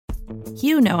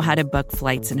You know how to book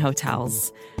flights and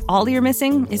hotels. All you're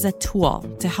missing is a tool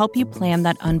to help you plan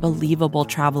that unbelievable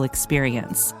travel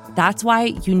experience. That's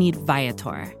why you need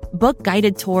Viator. Book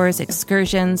guided tours,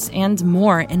 excursions, and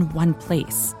more in one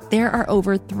place. There are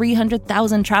over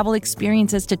 300,000 travel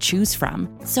experiences to choose from,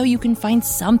 so you can find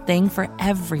something for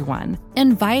everyone.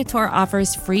 And Viator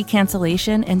offers free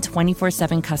cancellation and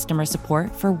 24/7 customer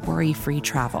support for worry-free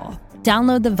travel.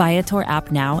 Download the Viator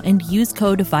app now and use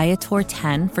code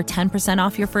Viator10 for 10%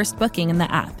 off your first booking in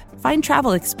the app. Find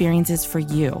travel experiences for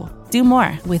you. Do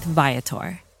more with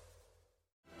Viator.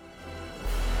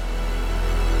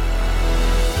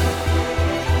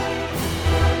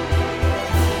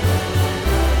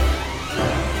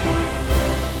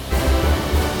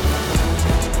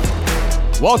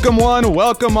 Welcome one,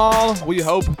 welcome all. We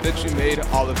hope that you made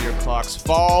all of your clocks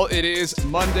fall. It is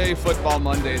Monday, Football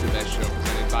Monday, the best show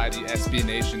presented by the SB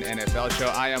Nation NFL show.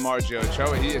 I am RJ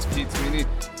Ochoa. He is Pete Sweeney.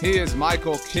 He is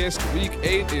Michael Kist. Week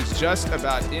 8 is just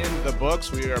about in the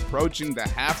books. We are approaching the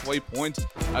halfway point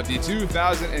of the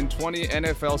 2020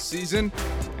 NFL season.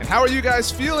 And how are you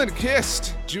guys feeling,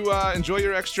 Kist? Did you enjoy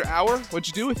your extra hour? What'd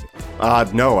you do with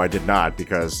it? No, I did not,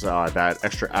 because that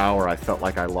extra hour, I felt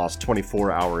like I lost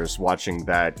 24 hours watching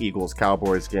that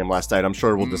Eagles-Cowboys game last night. I'm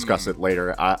sure we'll discuss it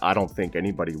later. I don't think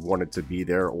anybody wanted to be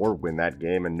there or win that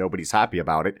game, and nobody's happy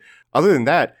about it. Other than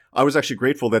that, I was actually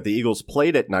grateful that the Eagles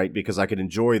played at night because I could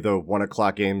enjoy the 1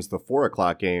 o'clock games, the 4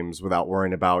 o'clock games without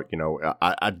worrying about,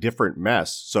 a different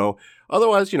mess. So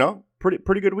otherwise,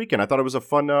 pretty good weekend. I thought it was a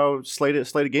fun slate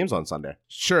of games on Sunday.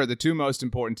 Sure, the two most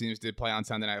important teams did play on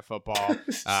Sunday Night Football.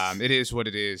 It is what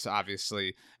it is,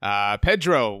 obviously.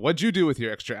 Pedro, what'd you do with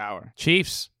your extra hour?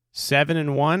 Chiefs,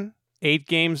 7-1, 8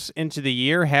 games into the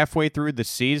year, halfway through the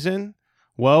season.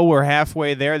 Well, we're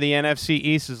halfway there. The NFC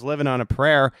East is living on a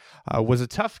prayer. Was a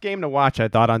tough game to watch, I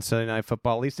thought, on Sunday Night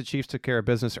Football. At least the Chiefs took care of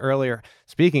business earlier.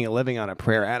 Speaking of living on a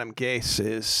prayer, Adam Gase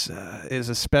is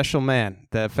a special man.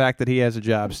 The fact that he has a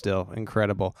job still,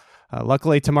 incredible.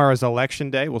 Luckily, tomorrow's election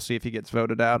day. We'll see if he gets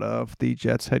voted out of the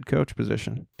Jets head coach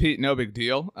position. Pete, no big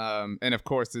deal. And of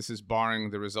course, this is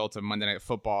barring the result of Monday Night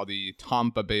Football, the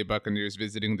Tampa Bay Buccaneers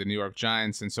visiting the New York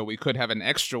Giants. And so we could have an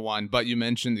extra one, but you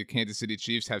mentioned the Kansas City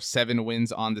Chiefs have 7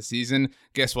 wins on the season.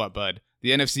 Guess what, bud?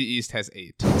 The NFC East has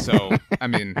 8. So, I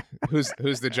mean, who's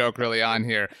the joke really on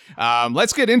here?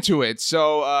 Let's get into it.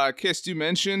 So, Kist, you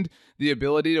mentioned the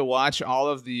ability to watch all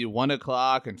of the 1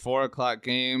 o'clock and 4 o'clock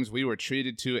games. We were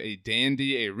treated to a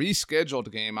dandy, a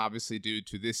rescheduled game, obviously due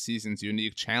to this season's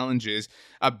unique challenges.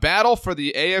 A battle for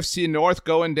the AFC North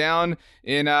going down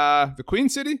in the Queen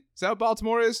City? Is that what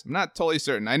Baltimore is? I'm not totally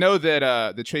certain. I know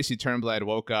that the Tracy Turnblad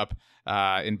woke up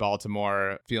in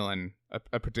Baltimore feeling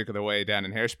a particular way down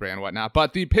in Hairspray and whatnot.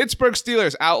 But the Pittsburgh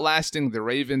Steelers outlasting the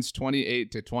Ravens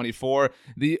 28-24,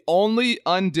 the only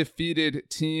undefeated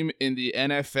team in the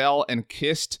NFL, and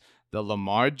Kist, the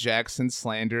Lamar Jackson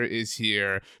slander is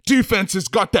here. Defense has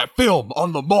got that film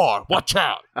on Lamar. Watch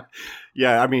out.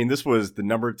 Yeah, I mean, this was the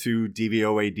number 2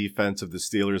 DVOA defense of the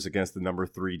Steelers against the number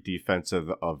 3 defense of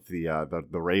the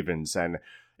Ravens. And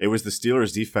it was the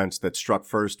Steelers defense that struck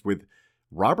first with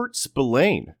Robert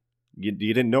Spillane. You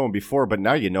didn't know him before, but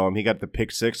now you know him. He got the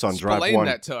pick 6 on drive 1. Explain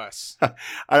that to us.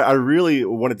 I really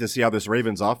wanted to see how this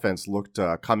Ravens offense looked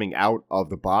coming out of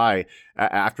the bye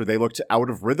after they looked out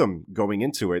of rhythm going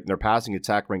into it. And their passing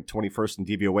attack ranked 21st in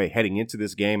DVOA heading into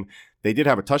this game. They did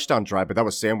have a touchdown drive, but that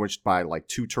was sandwiched by like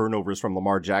 2 turnovers from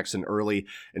Lamar Jackson early.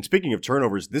 And speaking of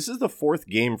turnovers, this is the 4th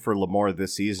game for Lamar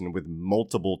this season with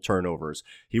multiple turnovers.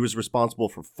 He was responsible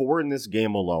for 4 in this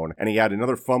game alone, and he had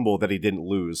another fumble that he didn't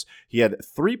lose. He had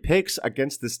 3 picks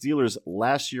against the Steelers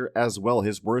last year as well,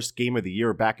 his worst game of the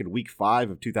year back in week 5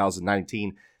 of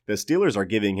 2019. The Steelers are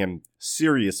giving him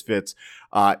serious fits.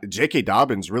 J.K.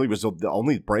 Dobbins really was the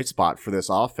only bright spot for this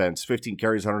offense. 15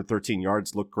 carries, 113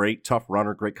 yards, looked great. Tough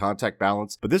runner, great contact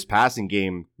balance. But this passing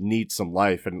game needs some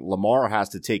life, and Lamar has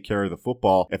to take care of the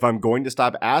football if I'm going to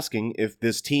stop asking if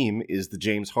this team is the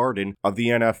James Harden of the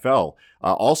NFL.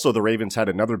 Also, the Ravens had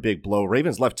another big blow.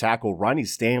 Ravens left tackle Ronnie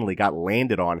Stanley got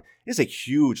landed on. It's a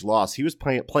huge loss. He was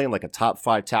playing like a top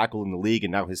 5 tackle in the league,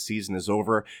 and now his season is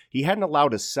over. He hadn't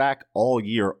allowed a sack all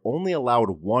year, only allowed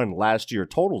 1 last year.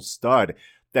 Total stud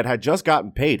that had just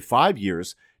gotten paid 5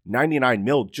 years, $99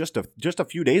 million just a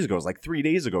few days ago. It was like 3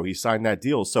 days ago he signed that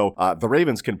deal. So the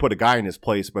Ravens can put a guy in his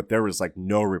place, but there was like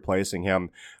no replacing him.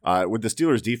 With the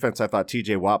Steelers defense, I thought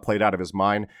TJ Watt played out of his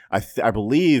mind. I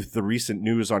believe the recent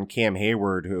news on Cam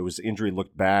Hayward, whose injury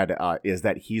looked bad, is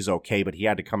that he's okay, but he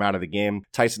had to come out of the game.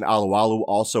 Tyson Alualu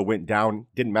also went down.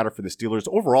 Didn't matter for the Steelers.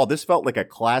 Overall, this felt like a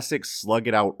classic slug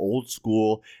it out, old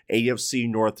school AFC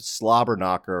North slobber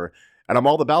knocker. And I'm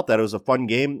all about that. It was a fun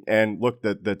game. And look,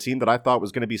 the team that I thought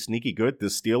was going to be sneaky good, the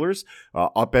Steelers,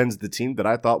 upends the team that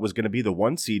I thought was going to be the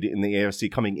 1 seed in the AFC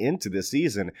coming into this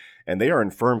season. And they are in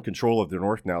firm control of the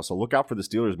North now. So look out for the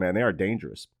Steelers, man. They are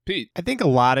dangerous. Pete. I think a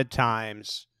lot of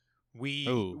times he's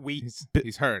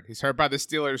hurt. He's hurt by the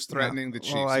Steelers threatening the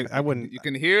Chiefs. Well, I wouldn't. You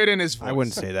can hear it in his voice. I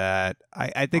wouldn't say that.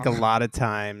 I think a lot of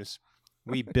times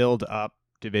we build up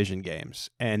division games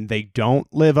and they don't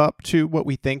live up to what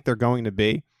we think they're going to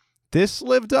be. This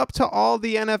lived up to all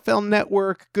the NFL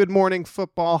Network Good Morning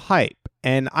Football hype.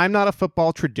 And I'm not a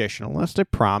football traditionalist, I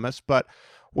promise. But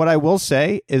what I will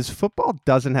say is football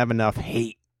doesn't have enough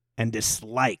hate and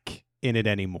dislike in it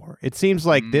anymore. It seems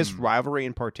like this rivalry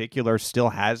in particular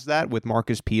still has that, with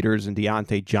Marcus Peters and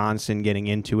Deontay Johnson getting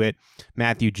into it.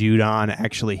 Matthew Judon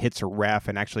actually hits a ref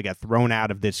and actually got thrown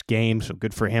out of this game, so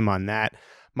good for him on that.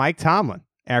 Mike Tomlin,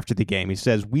 after the game, he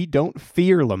says, "We don't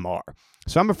fear Lamar."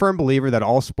 So I'm a firm believer that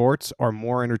all sports are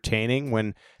more entertaining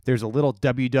when there's a little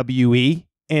WWE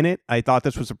in it. I thought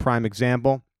this was a prime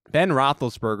example. Ben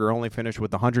Roethlisberger only finished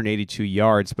with 182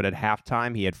 yards, but at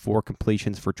halftime, he had 4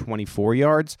 completions for 24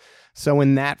 yards. So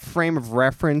in that frame of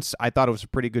reference, I thought it was a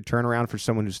pretty good turnaround for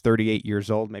someone who's 38 years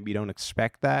old. Maybe you don't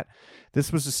expect that.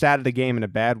 This was the stat of the game in a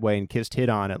bad way, and Kist hit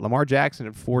on it. Lamar Jackson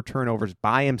had 4 turnovers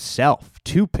by himself,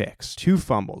 2 picks, 2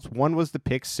 fumbles. One was the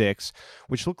pick 6,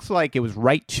 which looks like it was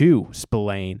right to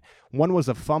Spillane. One was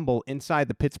a fumble inside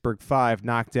the Pittsburgh 5,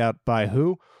 knocked out by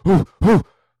who?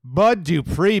 Bud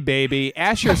Dupree, baby.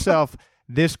 Ask yourself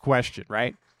this question,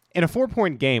 right? In a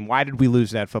 4-point game, why did we lose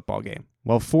that football game?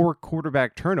 Well, 4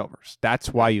 quarterback turnovers.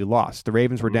 That's why you lost. The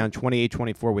Ravens were down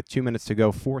 28-24 with 2 minutes to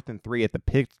go, 4th and 3 at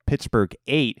the Pittsburgh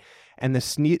 8, and the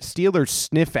Steelers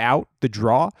sniff out the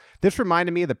draw. This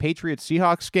reminded me of the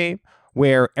Patriots-Seahawks game,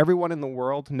 where everyone in the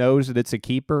world knows that it's a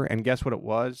keeper, and guess what it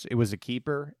was? It was a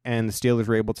keeper, and the Steelers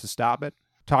were able to stop it.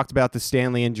 Talked about the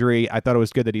Stanley injury. I thought it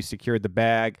was good that he secured the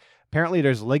bag. Apparently,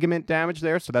 there's ligament damage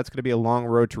there, so that's going to be a long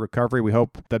road to recovery. We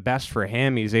hope the best for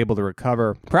him. He's able to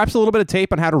recover. Perhaps a little bit of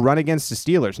tape on how to run against the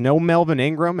Steelers. No Melvin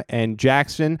Ingram and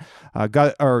Jackson,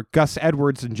 Gus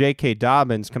Edwards and J.K.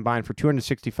 Dobbins combined for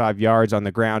 265 yards on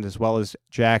the ground, as well as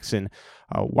Jackson.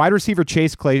 Wide receiver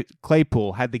Chase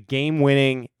Claypool had the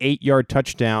game-winning 8-yard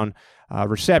touchdown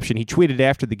reception. He tweeted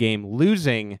after the game,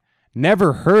 losing...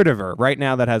 Never heard of her. Right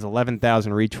now, that has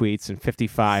 11,000 retweets and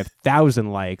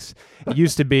 55,000 likes. It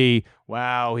used to be,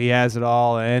 wow, he has it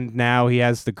all, and now he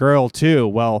has the girl, too.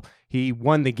 Well, he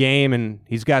won the game, and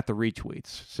he's got the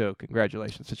retweets. So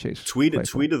congratulations to Chase. Tweet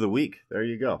of the week. There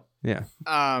you go. Yeah.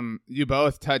 You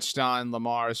both touched on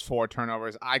Lamar's 4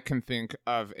 turnovers. I can think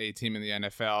of a team in the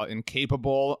NFL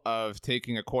incapable of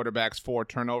taking a quarterback's 4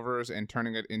 turnovers and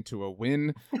turning it into a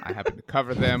win. I happen to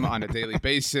cover them on a daily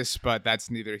basis, but that's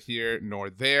neither here nor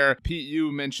there. Pete,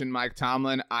 you mentioned Mike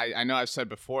Tomlin. I know I've said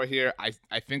before here,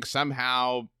 I think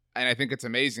somehow... And I think it's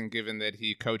amazing, given that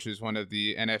he coaches one of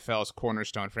the NFL's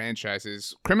cornerstone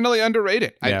franchises, criminally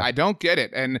underrated. Yeah. I don't get it.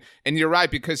 And you're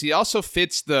right, because he also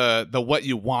fits the what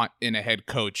you want in a head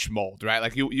coach mold, right?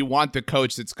 Like you want the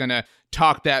coach that's going to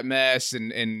talk that mess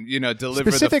and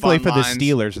deliver specifically the fun for lines.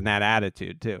 The Steelers and that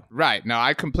attitude too. Right. No,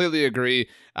 I completely agree.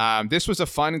 This was a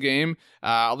fun game.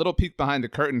 A little peek behind the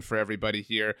curtain for everybody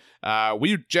here.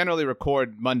 We generally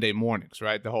record Monday mornings,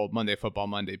 right? The whole Monday Football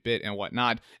Monday bit and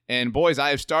whatnot. And boys,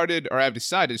 I've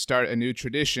decided to start a new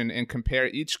tradition and compare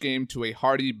each game to a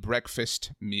hearty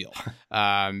breakfast meal.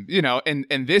 And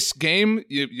this game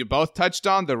you both touched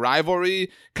on, the rivalry,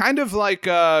 kind of like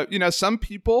some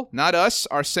people, not us,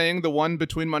 are saying the one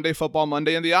between Monday Football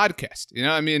Monday and the Oddcast.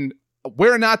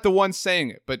 We're not the ones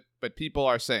saying it, but people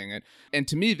are saying it. And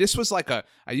to me, this was like I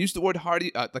used the word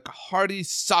hearty, like a hearty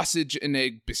sausage and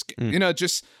egg biscuit.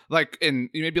 Just like, and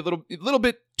maybe a little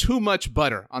bit too much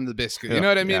butter on the biscuit. You know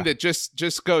what I mean? Yeah. That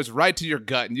just goes right to your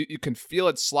gut, and you can feel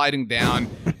it sliding down.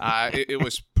 It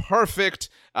was perfect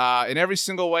in every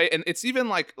single way, and it's even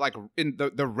like in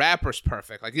the wrapper's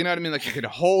perfect. Like, you know what I mean? Like you could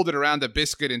hold it around the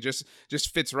biscuit and just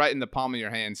fits right in the palm of your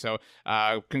hand. So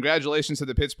congratulations to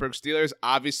the Pittsburgh Steelers.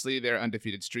 Obviously, their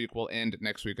undefeated streak will end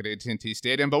next week at AT&T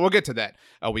Stadium, but we'll get to that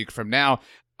a week from now.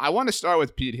 I want to start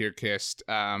with Pete here, Kist,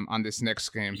 on this next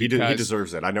game. He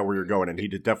deserves it. I know where you're going, and he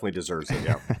definitely deserves it,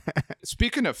 yeah.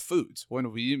 Speaking of foods,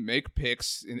 when we make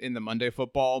picks in the Monday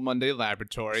Football Monday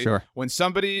laboratory, sure. When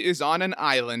somebody is on an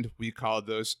island, we call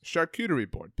those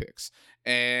charcuterie board picks.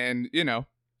 And,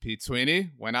 Pete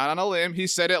Sweeney went out on a limb. He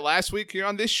said it last week here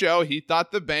on this show. He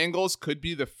thought the Bengals could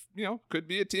be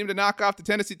a team to knock off the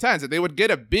Tennessee Titans, that they would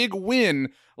get a big win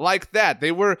like that.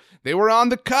 They were on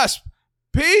the cusp.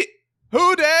 Pete,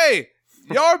 who day?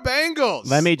 Your Bengals.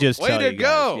 Let me just Way tell to you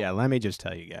go. guys. Yeah, let me just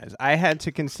tell you guys. I had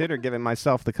to consider giving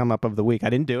myself the come up of the week. I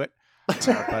didn't do it,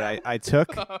 but I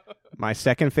took my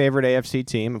second favorite AFC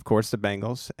team, of course, the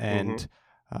Bengals, and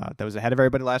that was ahead of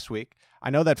everybody last week. I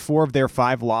know that 4 of their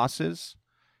 5 losses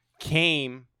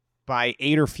came by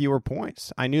 8 or fewer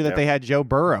points. I knew that they had Joe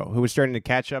Burrow, who was starting to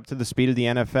catch up to the speed of the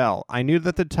NFL. I knew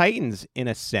that the Titans, in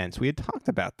a sense, we had talked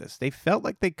about this, they felt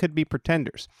like they could be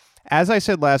pretenders. As I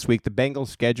said last week, the Bengals'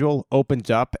 schedule opens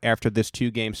up after this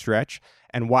 2-game stretch,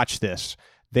 and watch this.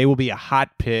 They will be a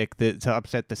hot pick to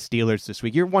upset the Steelers this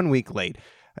week. You're 1 week late.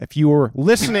 If you were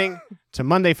listening to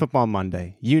Monday Football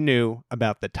Monday, you knew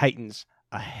about the Titans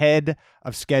ahead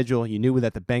of schedule. You knew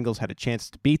that the Bengals had a chance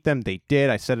to beat them. They did.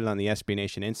 I said it on the SB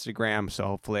Nation Instagram, so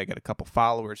hopefully I get a couple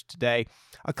followers today.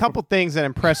 A couple things that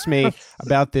impressed me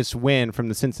about this win from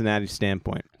the Cincinnati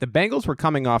standpoint. The Bengals were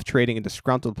coming off trading a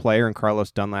disgruntled player in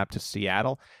Carlos Dunlap to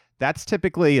Seattle. That's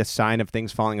typically a sign of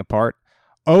things falling apart.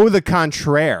 Au the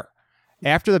contraire.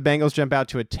 After the Bengals jump out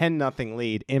to a 10-0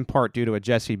 lead, in part due to a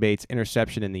Jesse Bates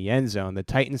interception in the end zone, the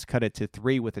Titans cut it to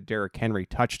 3 with a Derrick Henry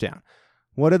touchdown.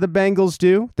 What do the Bengals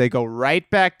do? They go right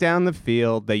back down the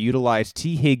field. They utilize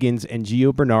T. Higgins and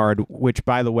Gio Bernard, which,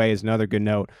 by the way, is another good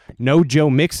note. No Joe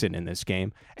Mixon in this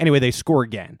game. Anyway, they score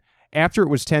again. After it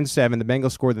was 10-7, the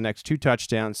Bengals scored the next 2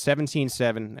 touchdowns,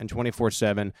 17-7 and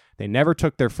 24-7. They never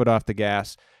took their foot off the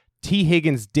gas. T.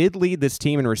 Higgins did lead this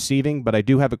team in receiving, but I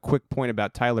do have a quick point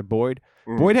about Tyler Boyd.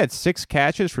 Boyd had 6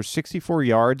 catches for 64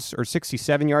 yards, or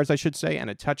 67 yards, I should say, and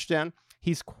a touchdown.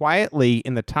 He's quietly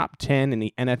in the top 10 in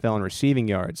the NFL in receiving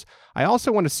yards. I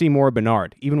also want to see more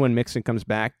Bernard. Even when Mixon comes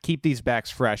back, keep these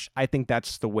backs fresh. I think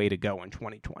that's the way to go in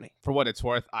 2020. For what it's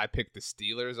worth, I picked the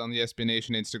Steelers on the SB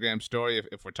Nation Instagram story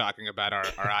if we're talking about our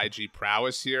IG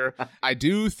prowess here. I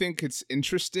do think it's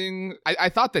interesting. I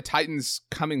thought the Titans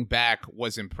coming back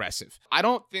was impressive. I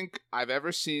don't think I've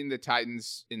ever seen the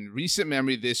Titans in recent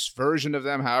memory, this version of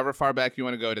them, however far back you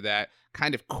want to go to that,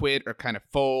 kind of quit or kind of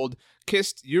fold.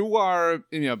 Kist, you are,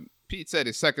 Pete said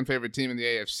his second favorite team in the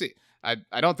AFC.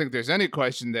 I don't think there's any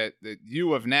question that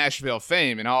you of Nashville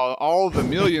fame and all the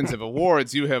millions of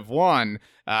awards you have won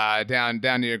down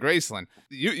near Graceland,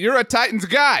 you're a Titans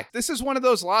guy. This is one of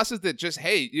those losses that just,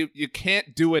 hey, you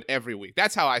can't do it every week.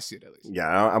 That's how I see it, at least. Yeah,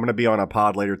 I'm going to be on a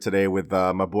pod later today with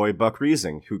my boy Buck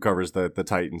Reesing, who covers the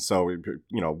Titans. So,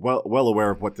 well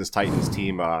aware of what this Titans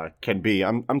team can be.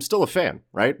 I'm still a fan,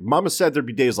 right? Mama said there'd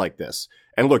be days like this.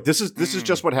 And look, this is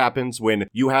just what happens when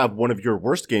you have one of your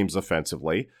worst games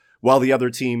offensively, while the other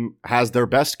team has their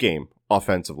best game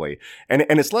offensively. And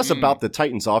it's less about the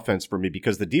Titans offense for me,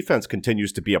 because the defense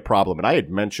continues to be a problem. And I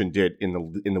had mentioned it in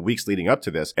the weeks leading up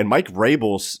to this. And Mike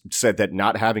Vrabel said that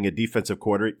not having a defensive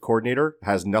coordinator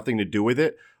has nothing to do with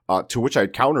it, to which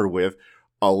I'd counter with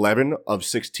 11 of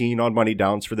 16 on money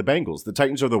downs for the Bengals. The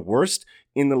Titans are the worst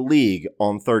in the league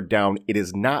on third down. It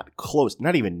is not close,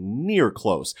 not even near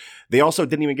close. They also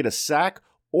didn't even get a sack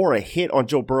or a hit on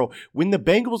Joe Burrow. When the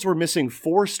Bengals were missing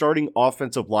 4 starting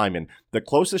offensive linemen, the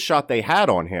closest shot they had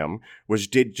on him was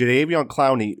Jadeveon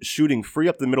Clowney shooting free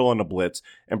up the middle on a blitz,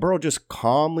 and Burrow just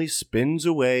calmly spins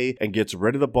away and gets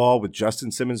rid of the ball with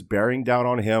Justin Simmons bearing down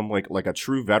on him like a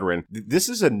true veteran. This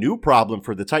is a new problem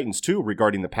for the Titans too,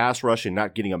 regarding the pass rush and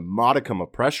not getting a modicum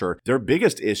of pressure. Their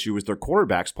biggest issue is their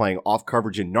quarterbacks playing off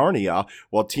coverage in Narnia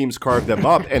while teams carve them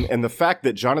up, and the fact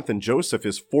that Jonathan Joseph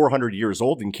is 400 years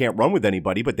old and can't run with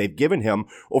anybody, but they've given him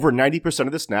over 90%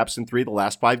 of the snaps in 3 of the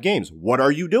last 5 games. What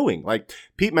are you doing? Like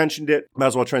Pete mentioned it, might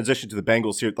as well transition to the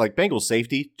Bengals here. Like Bengals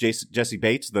safety, Jesse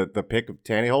Bates, the pick of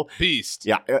Tannehill. Beast.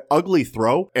 Yeah, ugly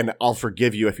throw, and I'll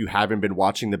forgive you if you haven't been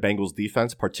watching the Bengals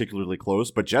defense particularly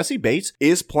close, but Jesse Bates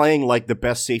is playing like the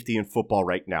best safety in football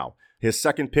right now. His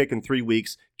second pick in 3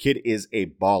 weeks, kid is a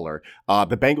baller.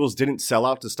 The Bengals didn't sell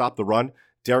out to stop the run.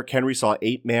 Derrick Henry saw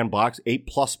 8+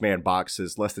 man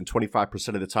boxes less than 25%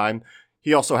 of the time.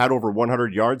 He also had over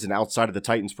 100 yards, and outside of the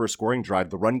Titans' first scoring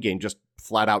drive, the run game just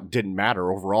flat out didn't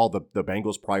matter. Overall, the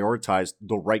Bengals prioritized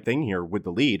the right thing here with the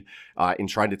lead in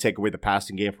trying to take away the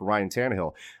passing game from Ryan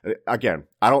Tannehill. Again,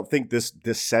 I don't think this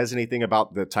says anything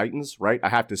about the Titans, right? I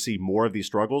have to see more of these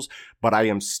struggles, but I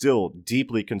am still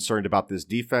deeply concerned about this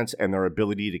defense and their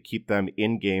ability to keep them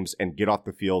in games and get off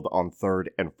the field on 3rd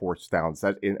and 4th downs.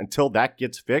 Until that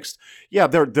gets fixed, yeah,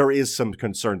 there is some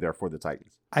concern there for the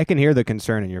Titans. I can hear the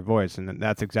concern in your voice, and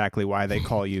that's exactly why they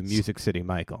call you Music City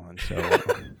Michael. And so,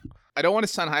 I don't want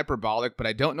to sound hyperbolic, but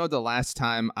I don't know the last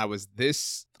time I was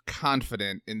this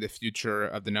confident in the future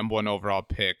of the number 1 overall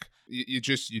pick. You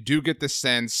do get the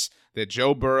sense The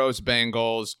Joe Burrow's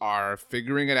Bengals are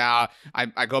figuring it out.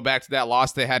 I go back to that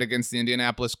loss they had against the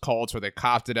Indianapolis Colts where they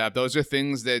coughed it up. Those are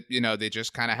things that, they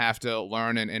just kind of have to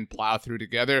learn and plow through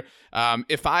together.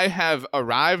 If I have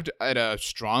arrived at a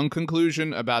strong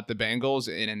conclusion about the Bengals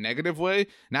in a negative way,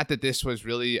 not that this was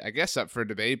really, I guess, up for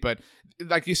debate, but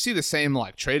like you see the same,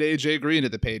 like trade AJ Green to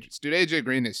the Patriots. Dude, AJ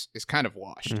Green is kind of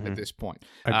washed at this point.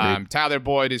 Tyler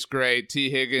Boyd is great. T.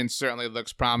 Higgins certainly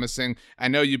looks promising. I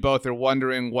know you both are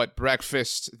wondering what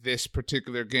breakfast this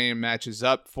particular game matches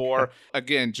up for.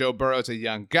 Again, Joe Burrow's a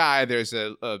young guy. There's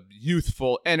a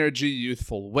youthful energy,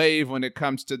 youthful wave when it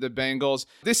comes to the Bengals.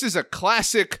 This is a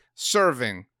classic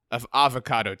serving of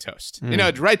avocado toast.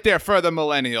 Right there for the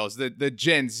millennials, the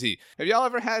Gen Z. Have y'all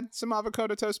ever had some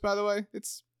avocado toast, by the way?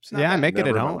 It's not bad. I make it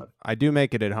at home. I do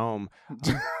make it at home.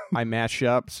 I mash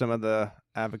up some of the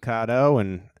avocado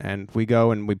and we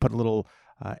go and we put a little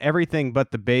everything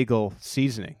but the bagel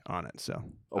seasoning on it. So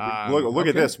look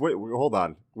at this. Wait, hold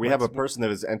on. We have a person that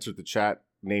has entered the chat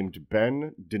named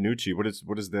Ben DiNucci. What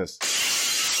is this?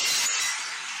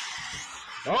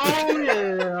 Oh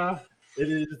yeah, it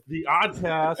is the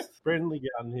Oddcast. Brandon Lee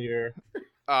Gowton here.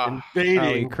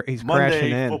 Invading he's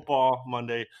Monday Football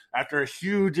Monday after a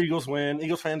huge Eagles win.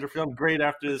 Eagles fans are feeling great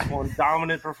after this one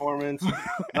dominant performance.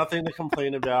 Nothing to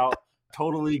complain about.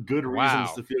 Totally good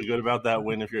reasons to feel good about that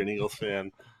win if you're an Eagles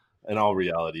fan. In all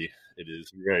reality, it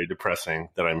is very depressing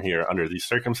that I'm here under these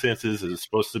circumstances. It is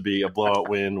supposed to be a blowout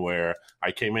win where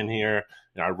I came in here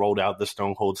and I rolled out the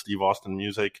Stone Cold Steve Austin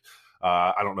music.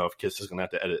 I don't know if Kiss is going to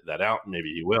have to edit that out.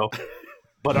 Maybe he will.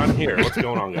 But I'm here. What's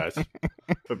going on, guys?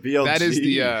 BLG. That is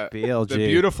BLG. The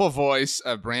beautiful voice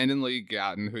of Brandon Lee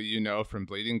Gowton, who you know from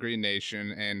Bleeding Green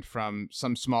Nation and from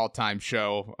some small-time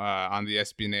show on the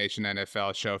SB Nation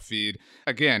NFL show feed.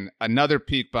 Again, another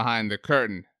peek behind the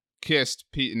curtain. Kissed,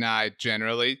 Pete and I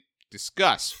generally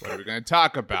discuss what are we going to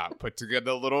talk about, put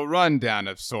together a little rundown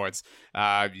of sorts,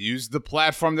 use the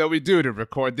platform that we do to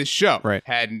record this show. Right.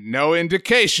 Had no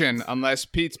indication, unless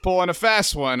Pete's pulling a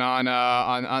fast one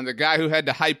on the guy who had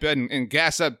to hype and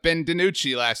gas up Ben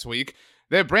DiNucci last week,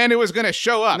 that Brandon was going to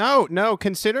show up. No,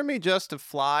 consider me just a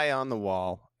fly on the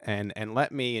wall and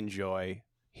let me enjoy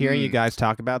hearing you guys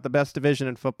talk about the best division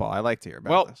in football. I like to hear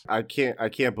about this. I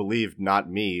can't believe not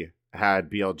me had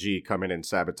BLG come in and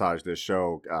sabotage this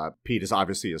show. Pete is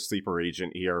obviously a sleeper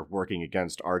agent here working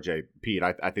against RJ. Pete,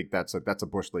 I think that's a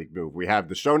Bush League move. We have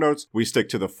the show notes. We stick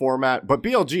to the format. But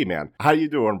BLG, man, how you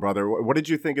doing, brother? What did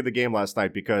you think of the game last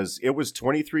night? Because it was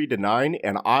 23-9,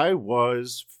 and I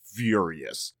was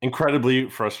furious. Incredibly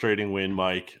frustrating win,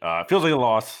 Mike. Feels like a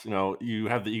loss. You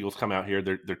have the Eagles come out here.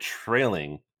 They're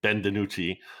trailing Ben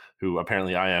DiNucci, who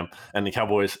apparently I am, and the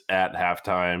Cowboys at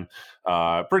halftime.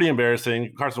 Pretty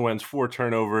embarrassing. Carson Wentz, 4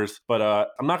 turnovers, but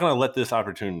I'm not going to let this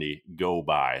opportunity go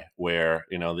by where,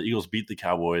 the Eagles beat the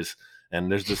Cowboys,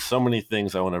 and there's just so many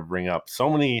things I want to bring up. So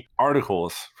many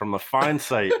articles from a fine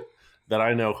site that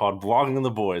I know called Blogging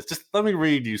the Boys. Just let me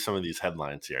read you some of these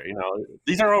headlines here.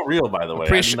 These are all real, by the way.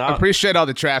 Appreciate all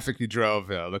the traffic you drove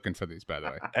looking for these, by the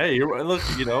way. Hey, look,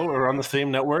 we're on the same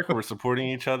network. We're supporting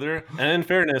each other. And in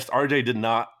fairness, RJ did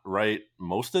not write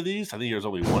most of these. I think there's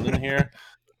only one in here.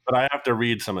 But I have to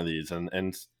read some of these,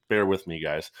 and bear with me,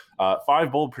 guys.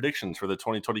 5 bold predictions for the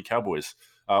 2020 Cowboys.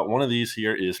 One of these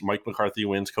here is Mike McCarthy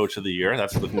wins Coach of the Year.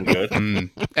 That's looking good.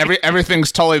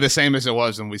 Everything's totally the same as it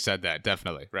was when we said that.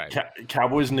 Definitely. Right.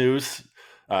 Cowboys news.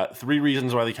 3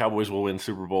 reasons why the Cowboys will win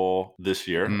Super Bowl this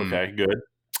year. Okay, good.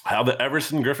 How the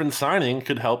Everson Griffin signing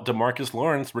could help DeMarcus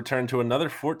Lawrence return to another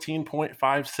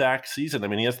 14.5 sack season. I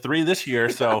mean, he has 3 this year,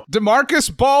 so...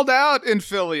 DeMarcus balled out in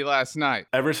Philly last night.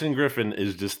 Everson Griffin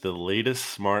is just the latest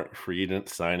smart free agent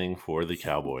signing for the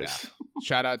Cowboys.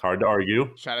 Yeah. Hard to argue.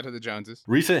 Shout out to the Joneses.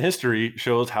 Recent history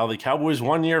shows how the Cowboys'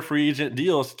 1-year free agent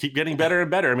deals keep getting better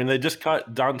and better. I mean, they just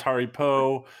cut Dontari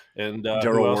Poe and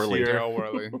Daryl Worley.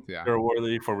 Daryl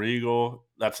Worley, former Eagle.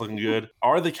 That's looking good.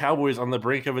 Are the Cowboys on the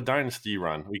brink of a dynasty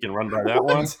run? We can run by that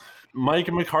one.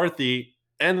 Mike McCarthy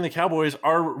and the Cowboys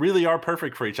really are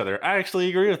perfect for each other. I actually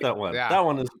agree with that one. Yeah. That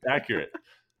one is accurate.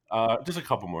 Just a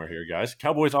couple more here, guys.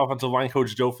 Cowboys offensive line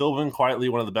coach Joe Philbin, quietly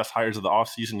one of the best hires of the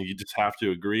offseason. You just have to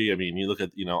agree. I mean, you look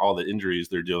at all the injuries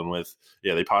they're dealing with.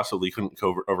 Yeah, they possibly couldn't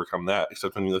overcome that,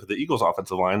 except when you look at the Eagles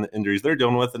offensive line, the injuries they're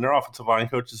dealing with, and their offensive line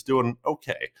coach is doing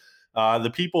okay.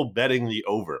 The people betting the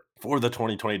over for the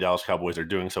 2020 Dallas Cowboys are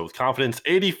doing so with confidence.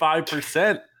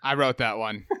 85%. I wrote that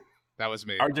one. That was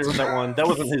me. RJ wrote that one. That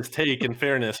wasn't his take, in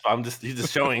fairness. But he's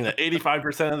just showing that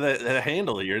 85% of the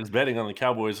handle here is betting on the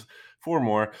Cowboys. 4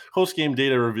 more. Close game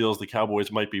data reveals the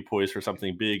Cowboys might be poised for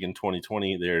something big in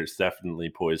 2020. They're definitely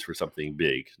poised for something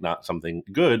big. Not something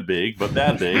good big, but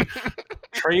bad big.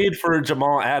 trade for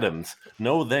Jamal Adams?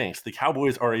 No thanks. The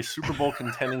Cowboys are a Super Bowl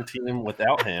contending team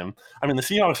without him. I mean, the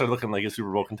Seahawks are looking like a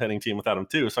Super Bowl contending team without him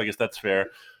too, so I guess that's fair.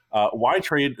 Why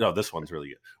trade? Oh, this one's really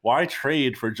good. Why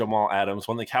trade for Jamal Adams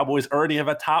when the Cowboys already have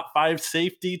a top 5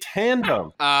 safety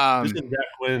tandem? This is back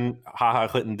when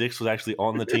Clinton Dix was actually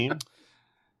on the team.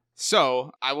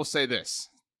 So I will say this.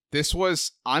 This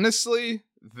was honestly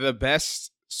the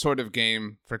best sort of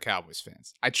game for Cowboys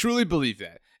fans. I truly believe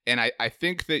that. And I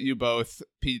think that you both,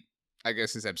 Pete, I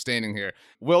guess is abstaining here,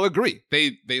 will agree.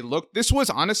 They looked, this was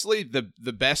honestly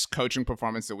the best coaching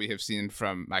performance that we have seen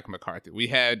from Mike McCarthy. We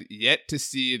had yet to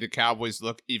see the Cowboys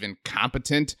look even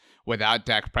competent without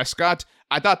Dak Prescott.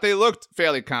 I thought they looked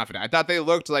fairly confident. I thought they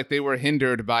looked like they were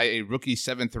hindered by a rookie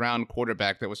 7th round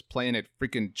quarterback that was playing at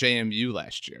freaking JMU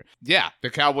last year. Yeah, the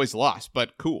Cowboys lost,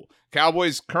 but cool.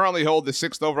 Cowboys currently hold the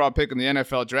 6th overall pick in the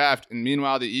NFL draft, and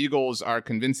meanwhile the Eagles are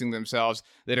convincing themselves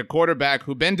that a quarterback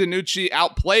who Ben DiNucci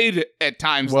outplayed at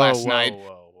times last night.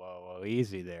 Whoa,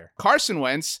 easy there. Carson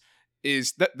Wentz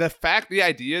is the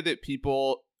idea that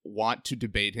people want to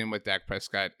debate him with Dak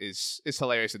Prescott is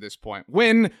hilarious at this point.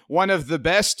 When one of the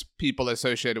best people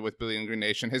associated with Billy and Green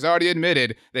Nation has already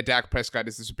admitted that Dak Prescott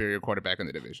is the superior quarterback in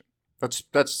the division.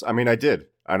 That's. I mean, I did,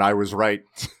 and I was right,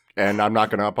 and I'm not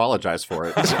going to apologize for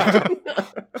it.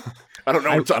 I don't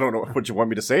know what you want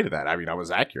me to say to that. I mean, I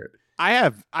was accurate. I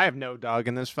have no dog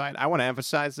in this fight. I want to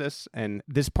emphasize this, and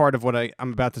this part of what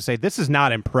I'm about to say, this is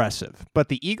not impressive, but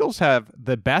the Eagles have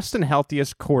the best and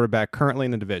healthiest quarterback currently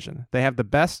in the division. They have the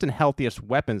best and healthiest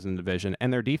weapons in the division,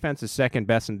 and their defense is second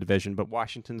best in the division, but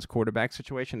Washington's quarterback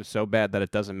situation is so bad that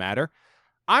it doesn't matter.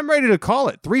 I'm ready to call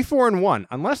it 3-4-1.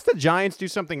 Unless the Giants do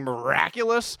something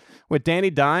miraculous with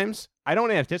Danny Dimes, I don't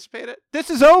anticipate it.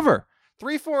 This is over.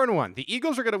 3-4-1. The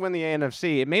Eagles are going to win the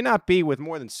NFC. It may not be with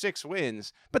more than 6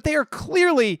 wins, but they are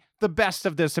clearly the best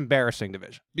of this embarrassing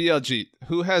division. BLG,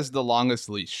 who has the longest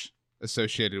leash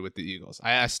associated with the Eagles?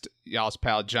 I asked y'all's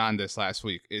pal John this last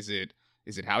week. Is it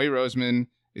Howie Roseman?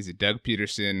 Is it Doug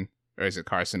Peterson? Or is it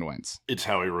Carson Wentz? It's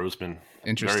Howie Roseman.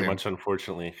 Interesting. Very much,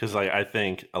 unfortunately, because I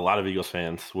think a lot of Eagles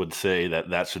fans would say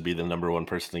that should be the number one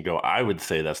person to go. I would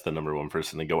say that's the number one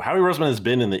person to go. Howie Roseman has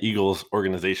been in the Eagles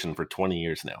organization for 20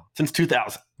 years now, since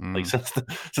 2000, like since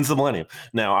the millennium.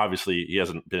 Now, obviously, he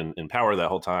hasn't been in power that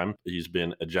whole time. He's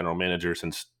been a general manager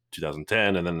since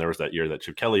 2010, and then there was that year that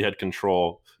Chip Kelly had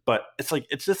control. But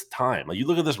it's just time. Like, you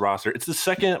look at this roster, it's the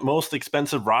second most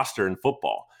expensive roster in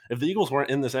football. If the Eagles weren't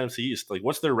in this NFC East, like,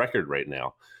 what's their record right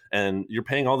now? And you're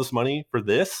paying all this money for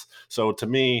this. So to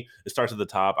me, it starts at the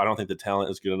top. I don't think the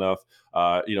talent is good enough.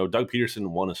 Doug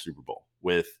Peterson won a Super Bowl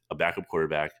with a backup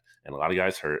quarterback and a lot of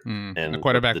guys hurt. And a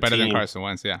quarterback better than Carson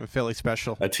Wentz, yeah. A Philly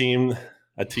special. A team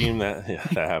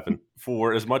that happened.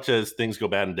 For as much as things go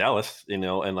bad in Dallas,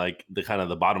 and like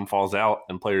the bottom falls out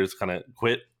and players kind of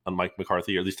quit on Mike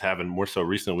McCarthy, or at least haven't more so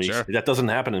recent weeks. Sure. That doesn't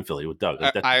happen in Philly with Doug.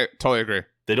 I totally agree.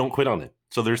 They don't quit on it.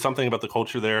 So there's something about the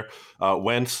culture there.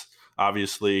 Wentz,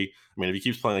 obviously, I mean, if he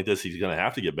keeps playing like this, he's going to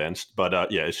have to get benched.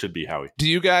 But it should be Howie. Do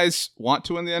you guys want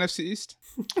to win the NFC East?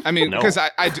 I mean, No. because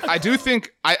I do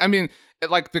think, I mean,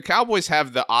 like, the Cowboys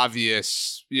have the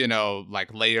obvious,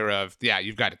 layer of,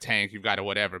 you've got a tank, you've got a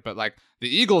whatever. But, like, the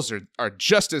Eagles are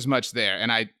just as much there.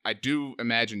 And I do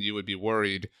imagine you would be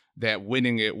worried that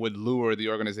winning it would lure the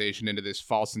organization into this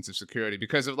false sense of security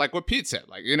because of, like, what Pete said.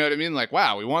 Like, you know what I mean? Like,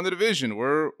 wow, we won the division.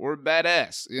 We're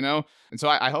badass, And so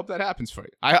I hope that happens for you.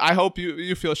 I hope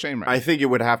you feel shame right I think it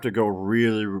would have to go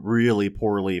really, really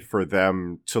poorly for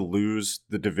them to lose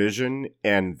the division,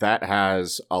 and that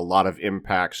has a lot of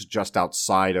impacts just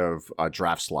outside of a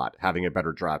draft slot, having a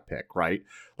better draft pick, right?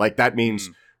 Like, that means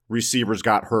receivers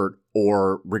got hurt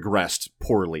or regressed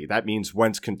poorly. That means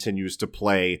Wentz continues to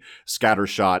play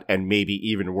scattershot and maybe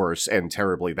even worse and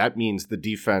terribly. That means the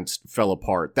defense fell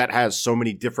apart. That has so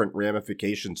many different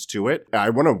ramifications to it. I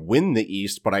want to win the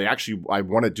East, but I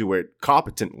want to do it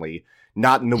competently,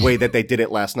 not in the way that they did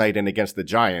it last night and against the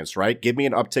Giants, right? Give me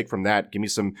an uptick from that. Give me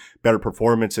some better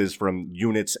performances from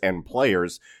units and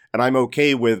players. And I'm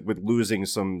okay with losing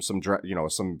some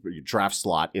draft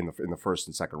slot in the first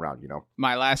and second round.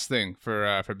 My last thing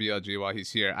for BLG while he's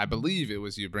here, I believe it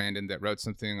was you, Brandon, that wrote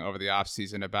something over the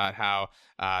offseason about how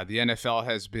the NFL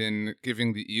has been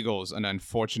giving the Eagles an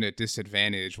unfortunate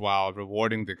disadvantage while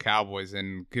rewarding the Cowboys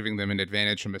and giving them an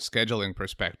advantage from a scheduling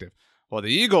perspective. Well,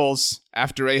 the Eagles,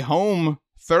 after a home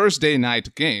Thursday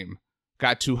night game,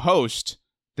 got to host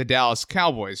the Dallas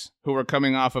Cowboys, who were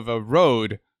coming off of a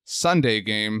road Sunday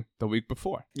game the week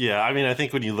before. Yeah, I mean, I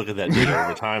think when you look at that data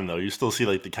over time, though, you still see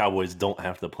like the Cowboys don't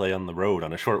have to play on the road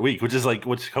on a short week, which is like,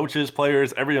 which coaches,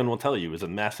 players, everyone will tell you is a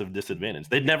massive disadvantage.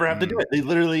 They'd never have to do it. They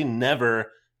literally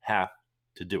never have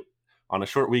to do it. on a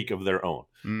short week of their own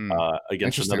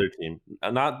against another team.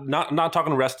 Not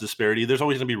talking rest disparity. There's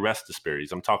always going to be rest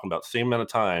disparities. I'm talking about same amount of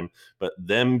time, but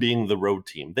them being the road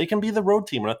team. They can be the road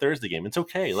team on a Thursday game. It's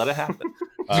okay. Let it happen.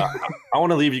 I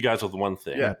want to leave you guys with one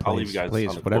thing. Yeah, I'll leave you guys please,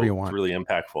 on whatever you want. It's really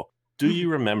impactful. Do you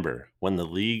remember when the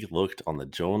league looked on the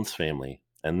Jones family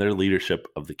and their leadership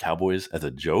of the Cowboys as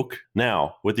a joke?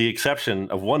 Now, with the exception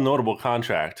of one notable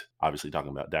contract, obviously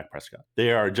talking about Dak Prescott,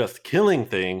 they are just killing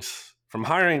things from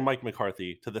hiring Mike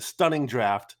McCarthy to the stunning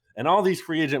draft and all these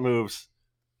free agent moves.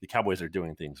 The Cowboys are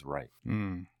doing things right.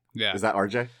 Yeah. Is that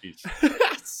RJ?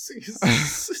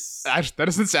 That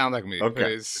doesn't sound like me. Okay.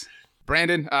 It is.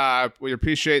 Brandon, we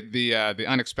appreciate the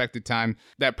unexpected time.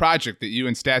 That project that you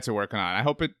and Stats are working on, I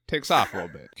hope it takes off a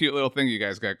little bit. Cute little thing you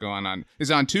guys got going on. Is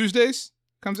it on Tuesdays?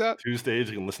 Comes out Tuesdays.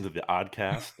 You can listen to the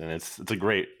Oddcast, and it's a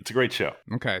great show.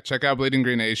 Okay, check out Bleeding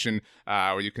Green Nation,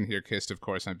 where you can hear Kist, of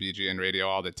course, on BGN Radio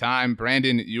all the time.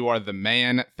 Brandon, you are the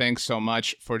man. Thanks so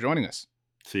much for joining us.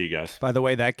 See you guys. By the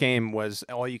way, that game was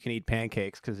all-you-can-eat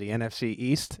pancakes because the NFC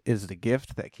East is the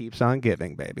gift that keeps on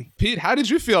giving, baby. Pete, how did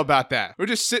you feel about that? We're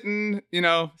just sitting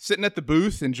at the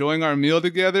booth, enjoying our meal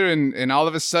together, and all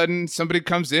of a sudden somebody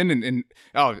comes in and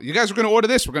oh, you guys were going to order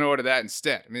this, we're going to order that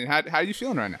instead. I mean, how are you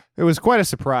feeling right now? It was quite a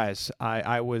surprise.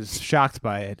 I was shocked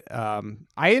by it.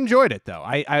 I enjoyed it, though.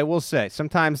 I will say,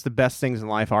 sometimes the best things in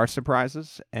life are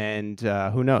surprises, and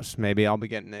who knows? Maybe I'll be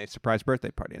getting a surprise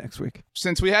birthday party next week.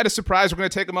 Since we had a surprise, we're going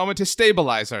to take a moment to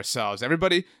stabilize ourselves.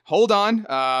 Everybody, hold on.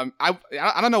 I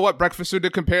don't know what breakfast food to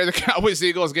compare the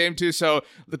Cowboys-Eagles game to, so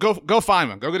go find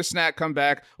one. Go get a snack, come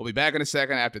back. We'll be back in a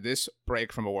second after this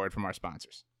break from a word from our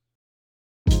sponsors.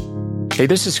 Hey,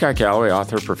 this is Scott Galloway,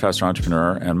 author, professor,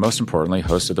 entrepreneur, and most importantly,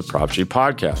 host of the Prop G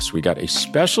podcast. We got a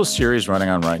special series running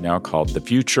on right now called The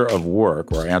Future of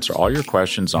Work, where I answer all your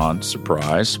questions on,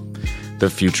 surprise, the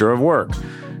future of work.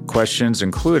 Questions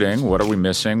including, what are we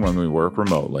missing when we work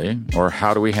remotely? Or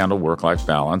how do we handle work-life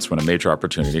balance when a major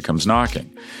opportunity comes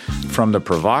knocking? From the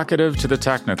provocative to the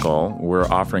technical, we're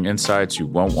offering insights you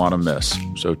won't want to miss.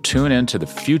 So tune in to The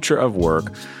Future of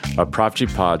Work, a Prop G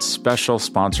Pod special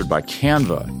sponsored by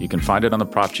Canva. You can find it on the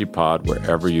Prop G Pod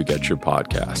wherever you get your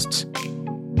podcasts.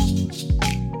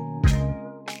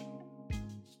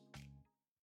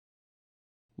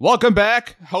 Welcome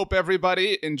back. Hope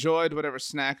everybody enjoyed whatever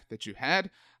snack that you had.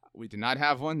 We did not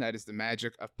have one. That is the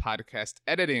magic of podcast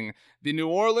editing. The New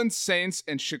Orleans Saints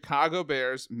and Chicago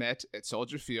Bears met at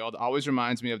Soldier Field. Always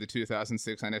reminds me of the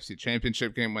 2006 NFC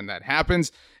Championship game when that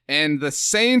happens. And the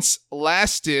Saints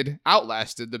outlasted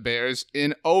the Bears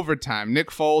in overtime. Nick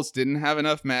Foles didn't have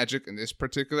enough magic in this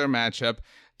particular matchup.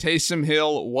 Taysom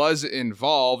Hill was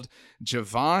involved.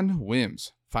 Javon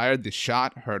Wims fired the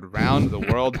shot heard around the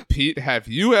world. Pete, have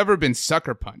you ever been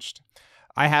sucker punched?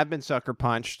 I have been sucker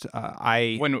punched.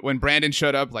 When Brandon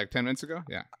showed up like 10 minutes ago?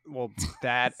 Yeah. Well,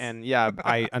 that and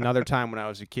another time when I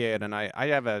was a kid, and I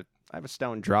have a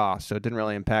stone jaw, so it didn't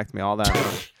really impact me all that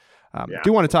much.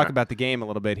 Do want to talk about the game a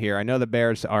little bit here. I know the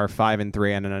Bears are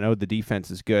 5-3, and I know the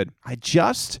defense is good. I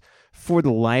just, for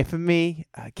the life of me,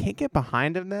 can't get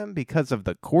behind them because of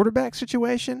the quarterback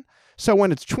situation. So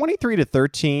when it's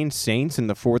 23-13 Saints in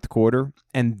the fourth quarter,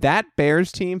 and that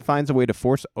Bears team finds a way to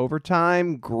force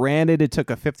overtime, granted it took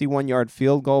a 51-yard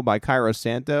field goal by Cairo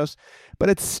Santos, but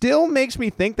it still makes me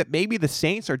think that maybe the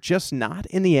Saints are just not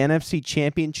in the NFC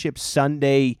Championship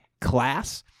Sunday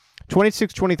class.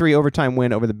 26-23 overtime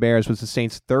win over the Bears was the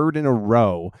Saints' third in a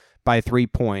row by 3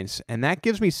 points, and that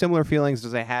gives me similar feelings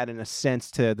as I had in a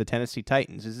sense to the Tennessee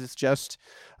Titans. Is this just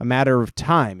a matter of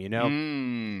time,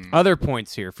 Other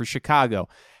points here for Chicago.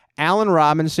 Allen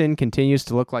Robinson continues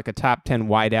to look like a top 10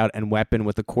 wideout and weapon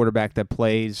with a quarterback that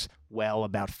plays well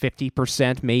about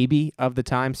 50% maybe of the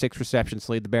time. 6 receptions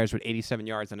to lead the Bears with 87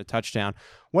 yards and a touchdown.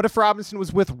 What if Robinson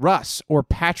was with Russ or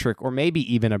Patrick or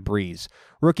maybe even a Breeze?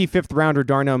 Rookie 5th rounder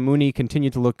Darnell Mooney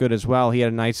continued to look good as well. He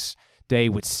had a nice day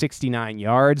with 69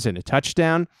 yards and a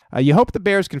touchdown. You hope the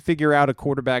Bears can figure out a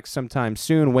quarterback sometime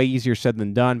soon. Way easier said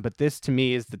than done, but this to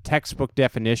me is the textbook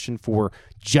definition for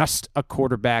just a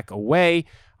quarterback away.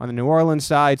 On the New Orleans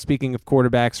side, speaking of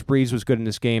quarterbacks, Breeze was good in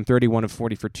this game, 31 of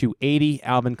 40 for 280.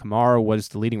 Alvin Kamara was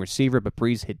the leading receiver, but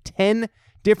Breeze hit 10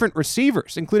 different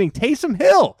receivers, including Taysom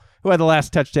Hill, who had the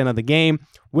last touchdown of the game.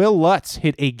 Will Lutz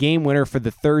hit a game winner for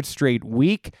the third straight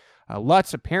week.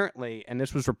 Lutz apparently, and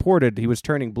this was reported, he was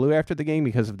turning blue after the game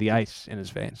because of the ice in his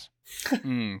veins.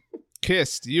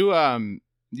 Kist, you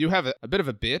have a bit of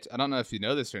a bit, I don't know if you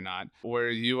know this or not, where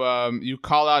you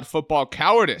call out football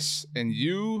cowardice, and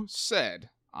you said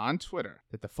on Twitter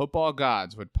that the football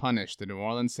gods would punish the New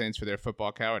Orleans Saints for their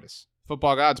football cowardice.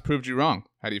 Football gods proved you wrong.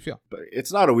 How do you feel?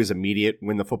 It's not always immediate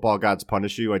when the football gods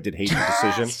punish you. I did hate the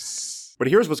decision. But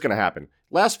here's what's going to happen.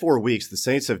 Last 4 weeks, the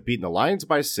Saints have beaten the Lions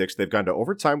by 6. They've gone to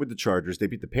overtime with the Chargers. They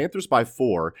beat the Panthers by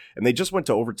 4. And they just went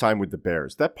to overtime with the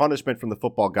Bears. That punishment from the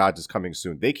football gods is coming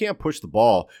soon. They can't push the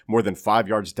ball more than 5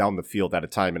 yards down the field at a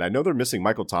time. And I know they're missing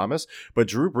Michael Thomas, but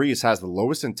Drew Brees has the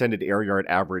lowest intended air yard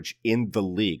average in the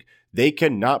league. They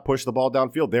cannot push the ball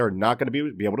downfield. They are not going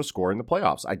to be able to score in the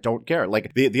playoffs. I don't care.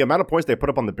 Like, the amount of points they put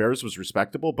up on the Bears was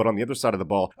respectable, but on the other side of the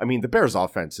ball, I mean, the Bears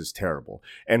offense is terrible.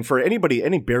 And for any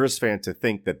Bears fan to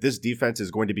think that this defense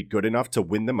is going to be good enough to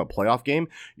win them a playoff game,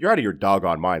 you're out of your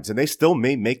doggone minds. And they still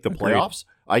may make the playoffs.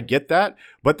 I get that,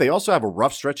 but they also have a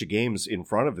rough stretch of games in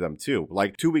front of them too.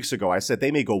 Like 2 weeks ago, I said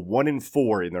they may go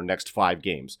 1-4 in their next 5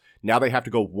 games. Now they have to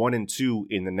go 1-2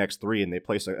 in the next 3, and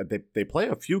they play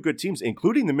a few good teams,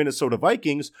 including the Minnesota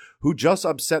Vikings, who just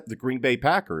upset the Green Bay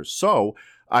Packers. So,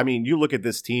 I mean, you look at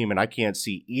this team, and I can't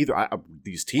see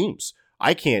these teams.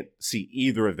 I can't see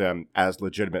either of them as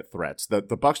legitimate threats. The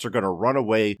Bucs are going to run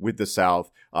away with the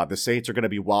South. The Saints are going to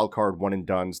be wild card one and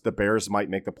dones. The Bears might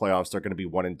make the playoffs. They're going to be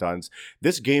one and dones.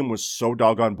 This game was so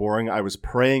doggone boring. I was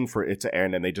praying for it to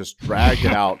end, and they just dragged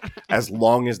it out as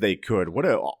long as they could. What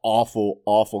an awful,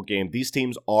 awful game. These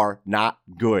teams are not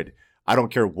good. I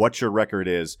don't care what your record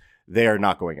is. They are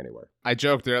not going anywhere. I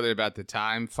joked earlier about the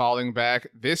time falling back.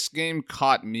 This game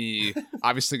caught me,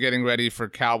 obviously getting ready for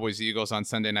Cowboys-Eagles on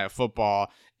Sunday Night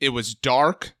Football. It was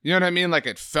dark. You know what I mean? Like,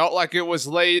 it felt like it was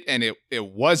late, and it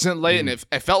wasn't late, and it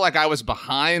felt like I was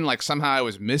behind, like somehow I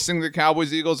was missing the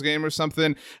Cowboys-Eagles game or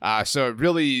something. So it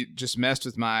really just messed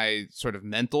with my sort of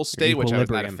mental state, which I was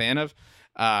not a fan of.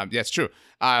 Yeah, it's true.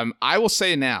 I will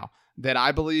say now that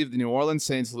I believe the New Orleans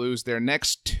Saints lose their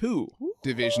next 2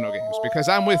 divisional games, because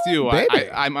I'm with you.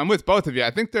 I'm with both of you.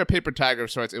 I think they're a paper tiger of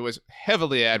sorts. It was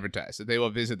heavily advertised that they will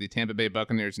visit the Tampa Bay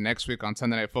Buccaneers next week on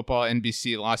Sunday Night Football.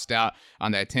 NBC lost out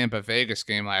on that Tampa-Vegas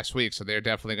game last week, so they're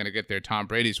definitely going to get their Tom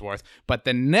Brady's worth. But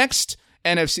the next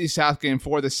NFC South game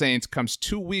for the Saints comes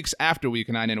 2 weeks after Week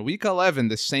 9. In Week 11,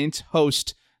 the Saints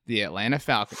host the Atlanta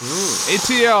Falcons.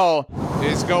 ATL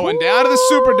is going down to the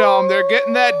Superdome. They're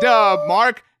getting that dub.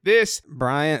 Mark, that's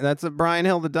a Brian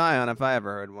Hill to die on if I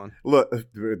ever heard one. Look,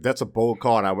 that's a bold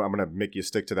call, and I'm going to make you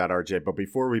stick to that, RJ. But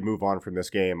before we move on from this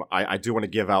game, I do want to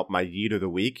give out my Yeet of the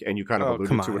Week, and you kind of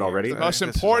alluded to it already. The most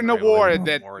important award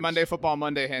that Monday Football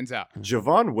Monday hands out.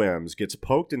 Javon Wims gets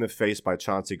poked in the face by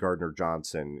Chauncey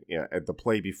Gardner-Johnson at the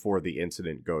play before the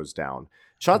incident goes down.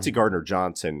 Chauncey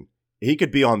Gardner-Johnson, he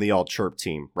could be on the all-chirp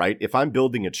team, right? If I'm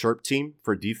building a chirp team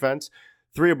for defense,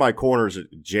 3 of my corners are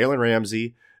Jalen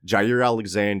Ramsey, Jair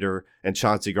Alexander, and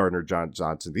Chauncey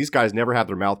Gardner-Johnson. These guys never have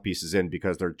their mouthpieces in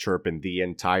because they're chirping the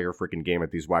entire freaking game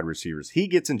at these wide receivers. He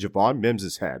gets in Javon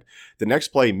Mims' head. The next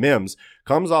play, Mims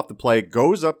comes off the play,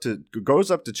 goes up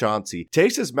to Chauncey,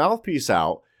 takes his mouthpiece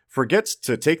out, forgets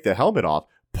to take the helmet off,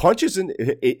 punches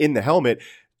in the helmet.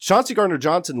 Chauncey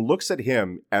Gardner-Johnson looks at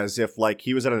him as if like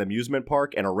he was at an amusement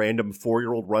park and a random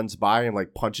 4-year-old runs by and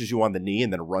like punches you on the knee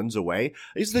and then runs away.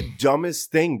 It's the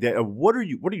dumbest thing. What are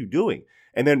you doing?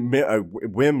 And then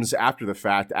Wims, after the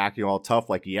fact, acting all tough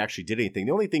like he actually did anything.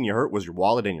 The only thing you hurt was your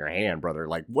wallet in your hand, brother.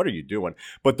 Like, what are you doing?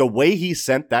 But the way he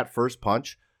sent that first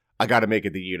punch, I got to make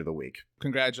it the Yeet of the Week.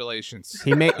 Congratulations.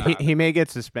 He may get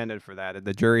suspended for that.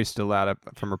 The jury's still out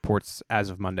from reports as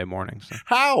of Monday morning. So.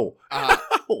 How?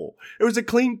 It was a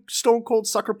clean, stone-cold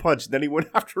sucker punch. Then he went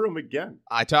after him again.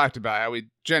 I talked about how we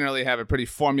generally have a pretty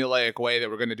formulaic way that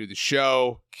we're going to do the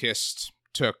show. Kist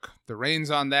took the reins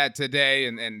on that today,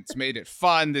 and it's made it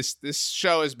fun. This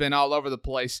show has been all over the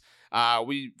place.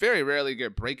 We very rarely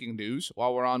get breaking news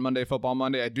while we're on Monday Football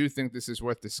Monday. I do think this is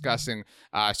worth discussing.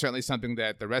 Certainly something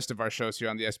that the rest of our shows here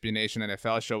on the SB Nation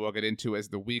NFL show will get into as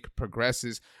the week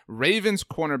progresses. Ravens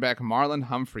cornerback Marlon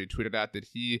Humphrey tweeted out that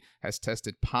he has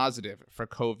tested positive for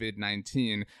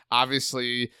COVID-19.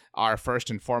 Obviously, our first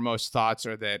and foremost thoughts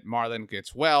are that Marlon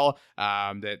gets well,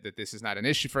 that this is not an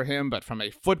issue for him. But from a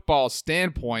football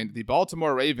standpoint, the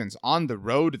Baltimore Ravens on the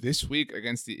road this week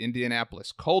against the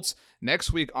Indianapolis Colts.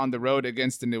 Next week on the road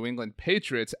against the New England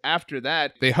Patriots. After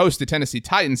that, they host the Tennessee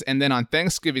Titans. And then on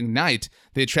Thanksgiving night,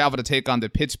 they travel to take on the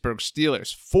Pittsburgh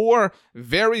Steelers. 4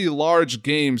 very large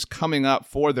games coming up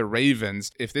for the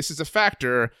Ravens. If this is a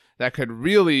factor, that could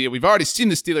really, we've already seen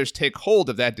the Steelers take hold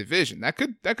of that division. That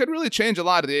could really change a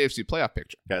lot of the AFC playoff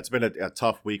picture. Yeah, it's been a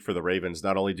tough week for the Ravens.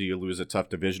 Not only do you lose a tough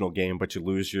divisional game, but you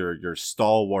lose your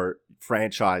stalwart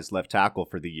franchise left tackle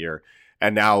for the year.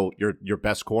 And now your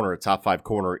best corner, a top 5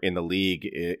 corner in the league,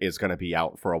 is going to be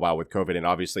out for a while with COVID. And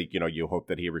obviously, you hope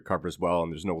that he recovers well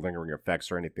and there's no lingering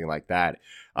effects or anything like that.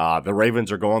 The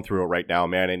Ravens are going through it right now,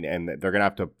 man, and they're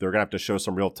gonna have to show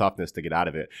some real toughness to get out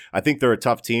of it. I think they're a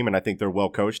tough team, and I think they're well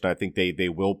coached, and I think they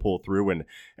will pull through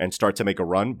and start to make a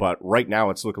run. But right now,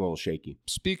 it's looking a little shaky.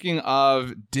 Speaking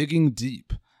of digging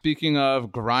deep, speaking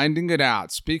of grinding it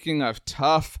out, speaking of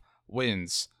tough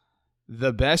wins,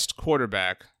 the best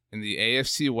quarterback in the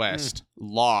AFC West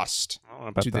lost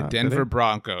to the Denver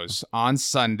Broncos on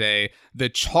Sunday. The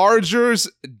Chargers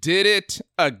did it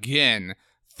again.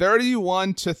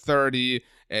 31-30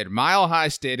 at Mile High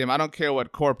Stadium. I don't care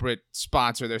what corporate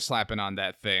sponsor they're slapping on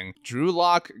that thing. Drew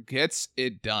Lock gets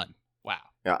it done. Wow.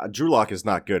 Yeah, Drew Lock is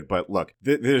not good, but look,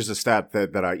 there's a stat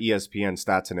that ESPN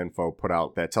Stats and Info put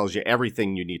out that tells you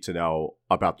everything you need to know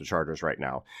about the Chargers right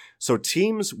now. So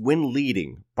teams when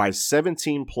leading by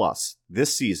 17 plus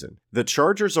this season, the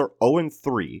Chargers are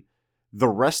 0-3. The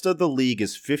rest of the league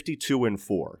is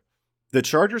 52-4. The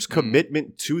Chargers'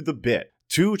 commitment to the bit,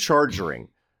 to chargering,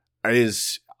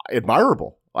 is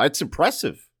admirable. It's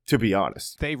impressive, to be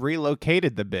honest. They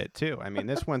relocated the bit, too. I mean,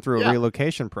 this went through a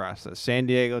relocation process. San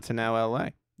Diego to now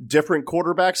L.A. Different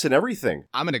quarterbacks and everything.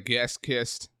 I'm going to guess,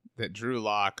 Kist, that Drew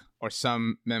Lock or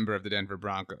some member of the Denver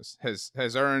Broncos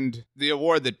has earned the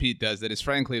award that Pete does that is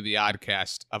frankly the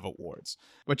oddcast of awards.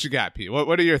 What you got, Pete?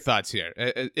 What are your thoughts here?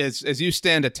 As you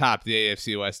stand atop the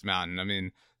AFC West Mountain, I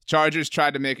mean, Chargers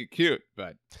tried to make it cute,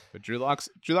 but Drew Lock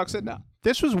said no.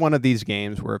 This was one of these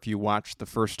games where if you watched the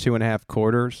first 2.5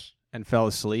 quarters and fell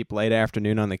asleep late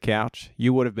afternoon on the couch,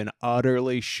 you would have been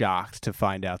utterly shocked to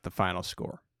find out the final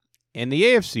score. In the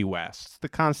AFC West, the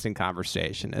constant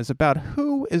conversation is about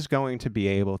who is going to be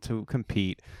able to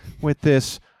compete with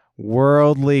this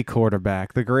worldly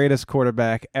quarterback, the greatest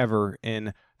quarterback ever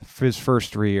in his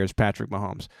first 3 years, Patrick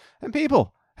Mahomes. And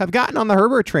people have gotten on the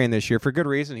Herbert train this year for good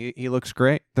reason. He looks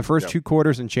great. The first 2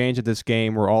 quarters and change of this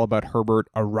game were all about Herbert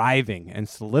arriving and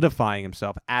solidifying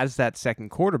himself as that second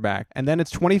quarterback. And then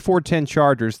it's 24-10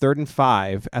 Chargers, 3rd and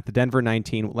 5 at the Denver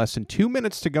 19, with less than 2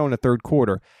 minutes to go in the third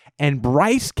quarter. And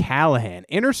Bryce Callahan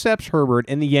intercepts Herbert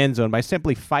in the end zone by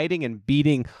simply fighting and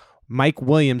beating Mike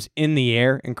Williams in the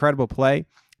air. Incredible play.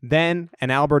 Then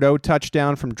an Albert O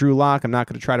touchdown from Drew Lock. I'm not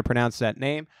going to try to pronounce that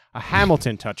name. A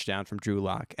Hamilton touchdown from Drew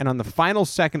Lock. And on the final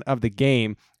second of the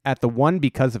game, at the one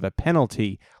because of a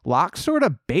penalty, Lock sort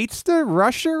of baits the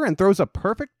rusher and throws a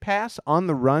perfect pass on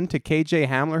the run to KJ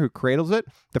Hamler, who cradles it.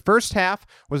 The first half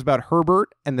was about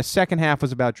Herbert, and the second half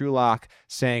was about Drew Lock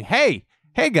saying, hey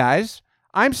guys,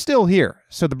 I'm still here.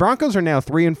 So the Broncos are now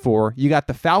 3-4. You got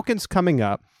the Falcons coming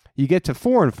up. You get to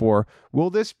 4-4. Will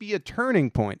this be a turning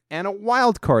point and a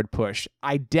wild card push?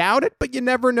 I doubt it, but you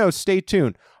never know. Stay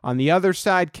tuned. On the other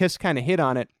side, Kiss kind of hit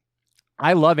on it.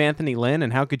 I love Anthony Lynn,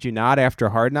 and how could you not after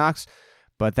Hard Knocks?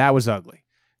 But that was ugly.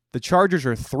 The Chargers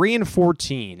are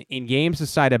 3-14 in games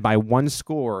decided by 1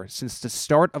 score since the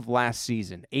start of last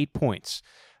season, 8 points.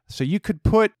 So you could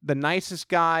put the nicest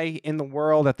guy in the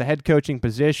world at the head coaching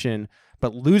position,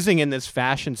 but losing in this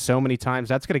fashion so many times,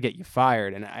 that's going to get you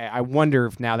fired. And I wonder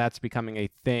if now that's becoming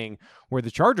a thing where the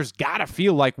Chargers got to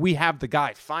feel like we have the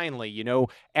guy finally,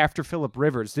 after Phillip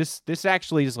Rivers. This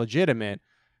actually is legitimate.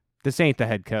 This ain't the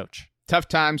head coach. Tough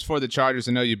times for the Chargers.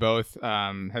 I know you both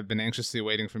have been anxiously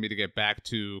waiting for me to get back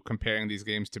to comparing these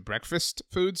games to breakfast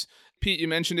foods. Pete, you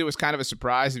mentioned it was kind of a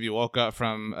surprise if you woke up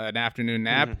from an afternoon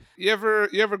nap. Mm-hmm.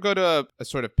 You ever go to a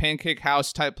sort of pancake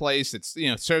house type place that's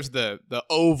serves the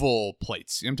oval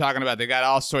plates? I'm talking about. They got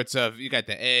all sorts of. You got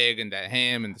the egg and the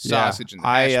ham and the sausage and the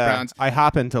hash browns. I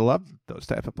happen to love those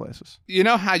type of places. You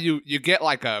know how you get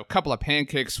like a couple of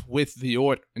pancakes with the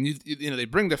order, and they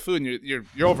bring the food, and you're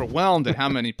overwhelmed at how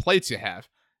many plates you have.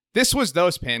 This was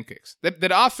those pancakes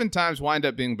that oftentimes wind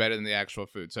up being better than the actual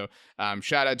food. So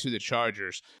shout out to the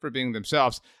Chargers for being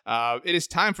themselves. It is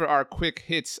time for our quick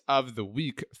hits of the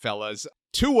week, fellas.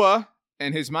 Tua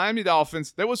and his Miami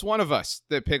Dolphins. There was one of us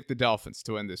that picked the Dolphins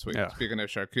to win this week. Yeah. Speaking of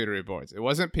charcuterie boards. It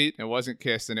wasn't Pete, it wasn't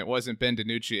Kist, and it wasn't Ben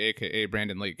DiNucci, a.k.a.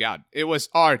 Brandon Lee Gowd. It was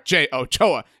R.J.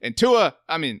 Ochoa. And Tua,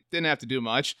 didn't have to do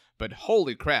much. But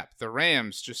holy crap, the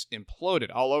Rams just imploded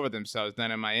all over themselves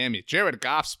down in Miami. Jared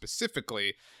Goff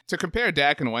specifically. To compare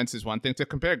Dak and Wentz is one thing. To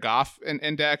compare Goff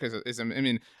and Dak is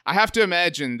I have to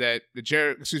imagine that that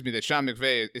Sean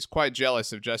McVay is quite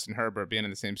jealous of Justin Herbert being in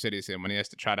the same city as him when he has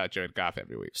to trot out Jared Goff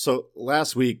every week. So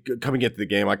last week, coming into the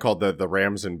game, I called the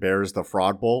Rams and Bears the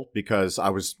Fraud Bowl because I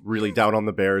was really down on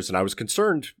the Bears and I was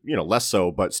concerned, less so,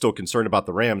 but still concerned about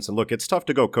the Rams. And look, it's tough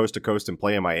to go coast to coast and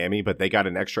play in Miami, but they got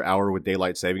an extra hour with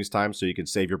daylight savings FaceTime so you can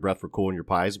save your breath for cooling your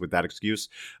pies with that excuse.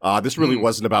 This really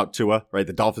wasn't about Tua, right?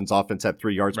 The Dolphins offense had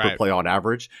 3 yards per play on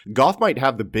average. Goff might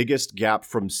have the biggest gap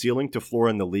from ceiling to floor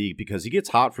in the league because he gets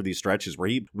hot for these stretches where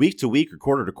he, week to week or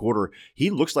quarter to quarter, he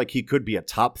looks like he could be a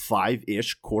top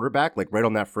 5-ish quarterback, like right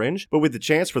on that fringe. But with the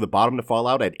chance for the bottom to fall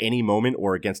out at any moment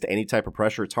or against any type of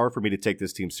pressure, it's hard for me to take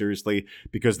this team seriously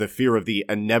because the fear of the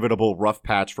inevitable rough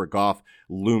patch for Goff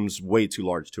looms way too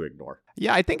large to ignore.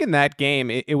 Yeah, I think in that game,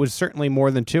 it was certainly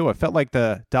more than two. It felt like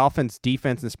the Dolphins'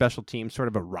 defense and special teams sort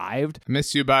of arrived.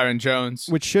 Miss you, Byron Jones.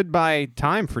 Which should buy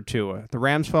time for Tua. The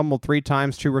Rams fumbled 3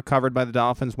 times, 2 recovered by the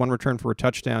Dolphins, 1 return for a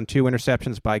touchdown, 2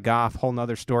 interceptions by Goff. Whole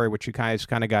nother story, which you guys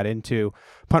kind of got into.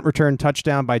 Punt return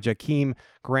touchdown by Jakeem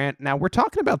Grant. Now, we're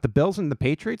talking about the Bills and the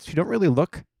Patriots, who don't really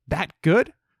look that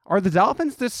good. Are the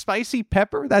Dolphins this spicy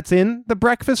pepper that's in the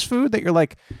breakfast food that you're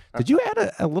like, did you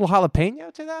add a little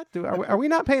jalapeno to that? Are we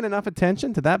not paying enough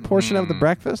attention to that portion of the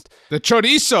breakfast? The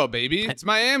chorizo, baby. It's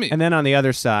Miami. And then on the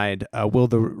other side, will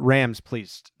the Rams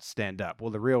please stand up?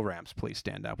 Will the real Rams please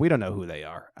stand up? We don't know who they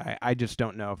are. I just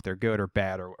don't know if they're good or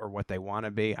bad or what they want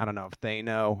to be. I don't know if they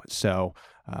know. So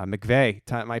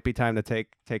McVay, might be time to take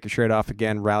your shirt off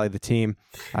again, rally the team.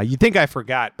 You think I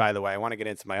forgot, by the way. I want to get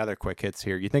into my other quick hits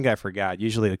here. You think I forgot.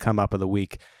 Usually the come up of the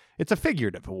week, it's a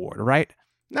figurative award, right?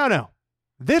 No.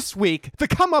 This week, the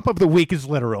come up of the week is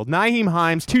literal. Nyheim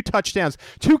Hines, 2 touchdowns,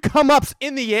 2 come ups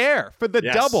in the air for the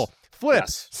double.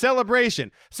 Flips,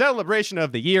 celebration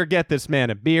of the year. Get this man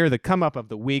a beer. The come up of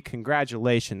the week.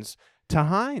 Congratulations to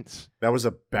Hines. That was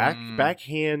a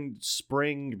backhand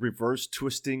spring reverse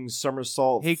twisting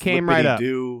somersault. He came right up.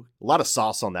 A lot of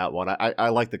sauce on that one. I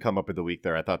like the come up of the week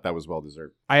there. I thought that was well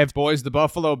deserved. I have boys, the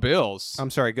Buffalo Bills.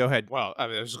 I'm sorry, go ahead. Well, I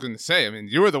was going to say,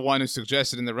 you were the one who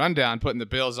suggested in the rundown putting the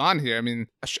Bills on here.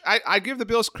 I give the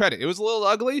Bills credit. It was a little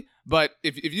ugly, but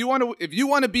if you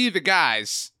want to be the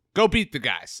guys, go beat the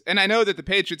guys. And I know that the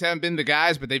Patriots haven't been the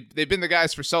guys, but they've been the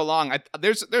guys for so long.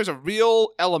 There's a real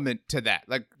element to that.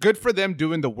 Like, good for them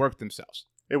doing the work themselves.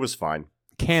 It was fine.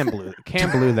 Cam blew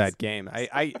that game.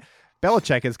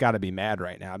 Belichick has got to be mad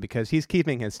right now because he's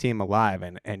keeping his team alive,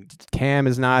 and Cam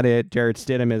is not it. Jared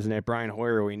Stidham isn't it. Brian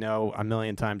Hoyer, we know a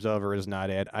million times over, is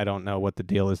not it. I don't know what the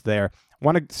deal is there. I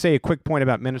want to say a quick point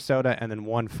about Minnesota and then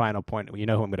one final point. You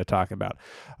know who I'm going to talk about.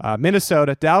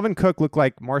 Minnesota, Dalvin Cook looked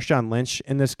like Marshawn Lynch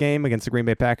in this game against the Green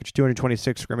Bay Packers,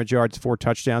 226 scrimmage yards, 4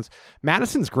 touchdowns.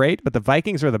 Madison's great, but the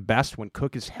Vikings are the best when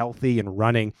Cook is healthy and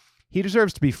running. He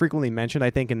deserves to be frequently mentioned,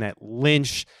 I think, in that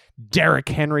Lynch, Derrick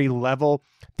Henry level.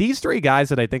 These 3 guys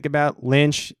that I think about,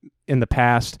 Lynch in the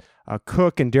past,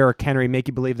 Cook and Derrick Henry, make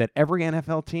you believe that every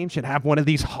NFL team should have one of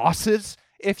these hosses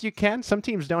if you can. Some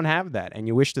teams don't have that, and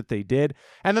you wish that they did.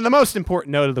 And then the most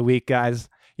important note of the week, guys,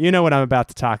 you know what I'm about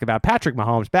to talk about. Patrick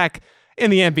Mahomes back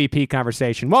in the MVP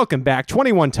conversation. Welcome back.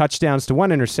 21 touchdowns to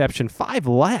 1 interception, 5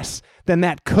 less than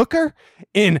that Cooker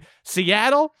in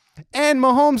Seattle. And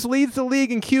Mahomes leads the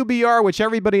league in QBR, which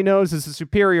everybody knows is a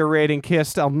superior rating.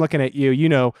 Kist, I'm looking at you. You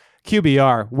know,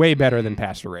 QBR, way better than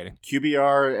passer rating.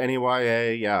 QBR,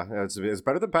 NEYA, yeah, it's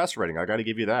better than passer rating. I got to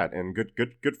give you that. And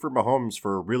good for Mahomes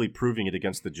for really proving it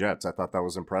against the Jets. I thought that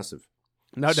was impressive.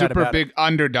 No doubt Super about big it.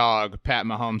 underdog Pat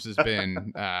Mahomes has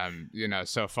been,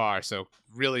 so far. So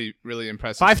really, really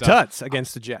impressive 5 stuff. tuts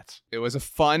against the Jets. It was a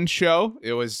fun show.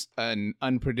 It was an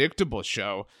unpredictable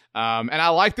show. And I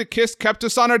like that Kiss kept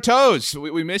us on our toes.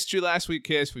 We missed you last week,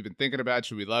 Kiss. We've been thinking about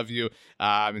you. We love you.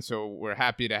 And so we're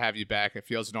happy to have you back. It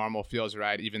feels normal, feels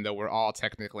right, even though we're all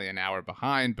technically an hour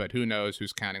behind, but who knows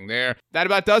who's counting there. That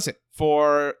about does it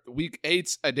for Week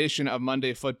 8's edition of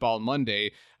Monday Football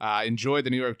Monday. Enjoy the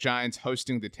New York Giants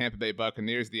hosting the Tampa Bay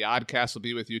Buccaneers. The Oddcast will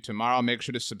be with you tomorrow. Make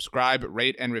sure to subscribe,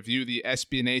 rate, and review the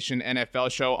SB Nation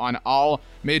NFL show on all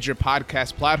major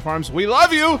podcast platforms. We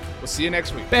love you. We'll see you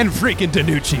next week. Ben freaking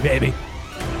DiNucci, baby.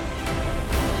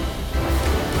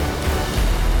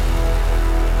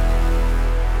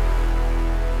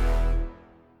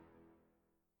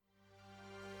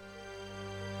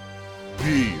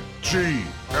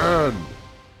 BGN.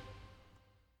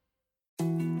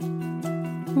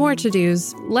 More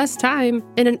to-dos, less time,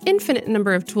 and an infinite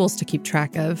number of tools to keep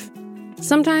track of.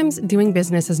 Sometimes doing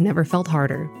business has never felt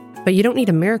harder, but you don't need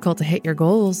a miracle to hit your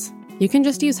goals. You can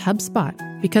just use HubSpot,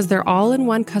 because their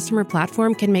all-in-one customer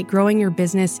platform can make growing your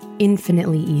business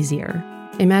infinitely easier.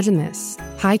 Imagine this: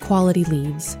 high-quality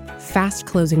leads, fast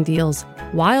closing deals,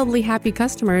 wildly happy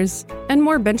customers, and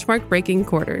more benchmark-breaking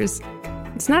quarters.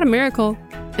 It's not a miracle,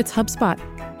 it's HubSpot.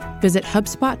 Visit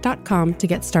HubSpot.com to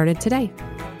get started today.